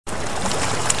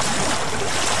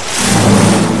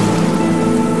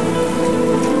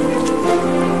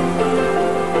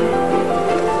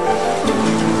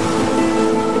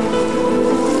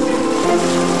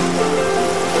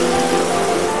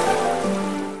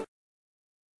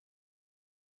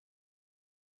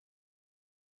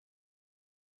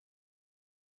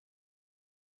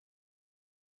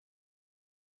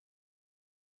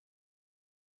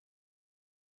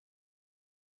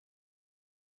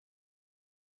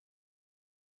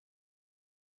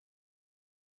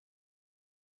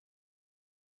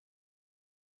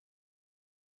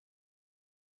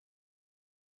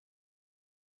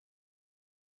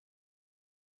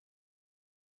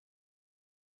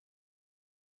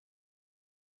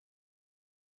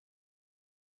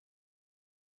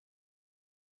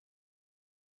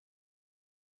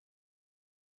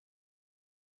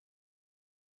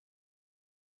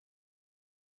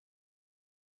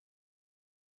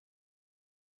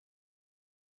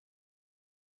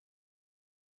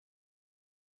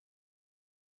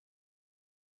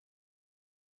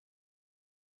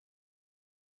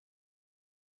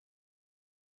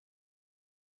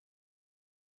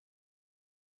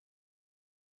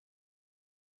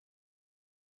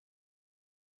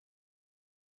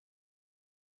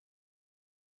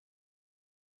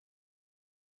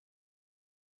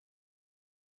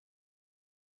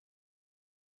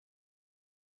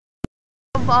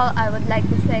all, I would like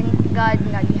to thank God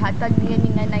nga gihatag niya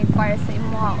ni nanay para sa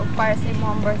imuha o para sa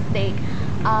imong birthday.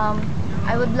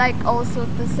 I would like also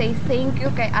to say thank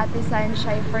you kay Ate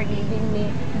Sunshine for giving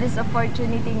me this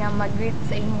opportunity nga mag-greet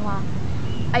sa imuha.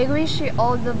 I wish you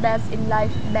all the best in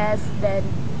life, best, then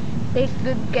take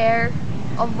good care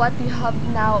of what you have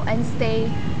now and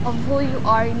stay of who you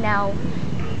are now.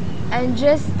 And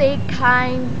just stay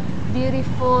kind,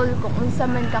 beautiful, kung unsa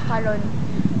man ka karon.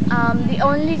 The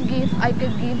only gift I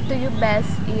could give to you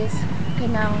best is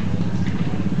kanang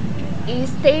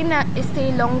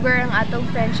stay longer ang atong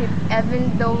friendship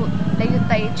even though layo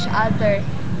ta each other.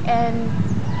 And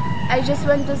I just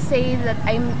want to say that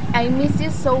I miss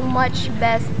you so much,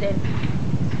 best,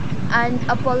 and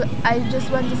I just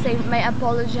want to say my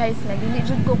apologize na dili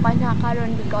jud ko kana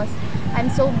karon because I'm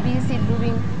so busy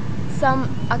doing some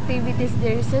activities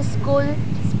there sa school,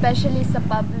 especially sa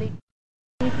public.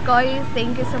 Koy,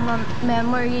 thank you sa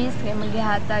memories kay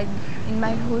magihatag in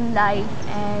my whole life,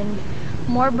 and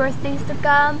more birthdays to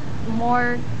come,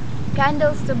 more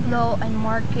candles to blow, and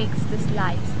more cakes to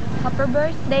slice. Happy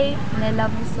birthday, and I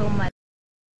love you so much.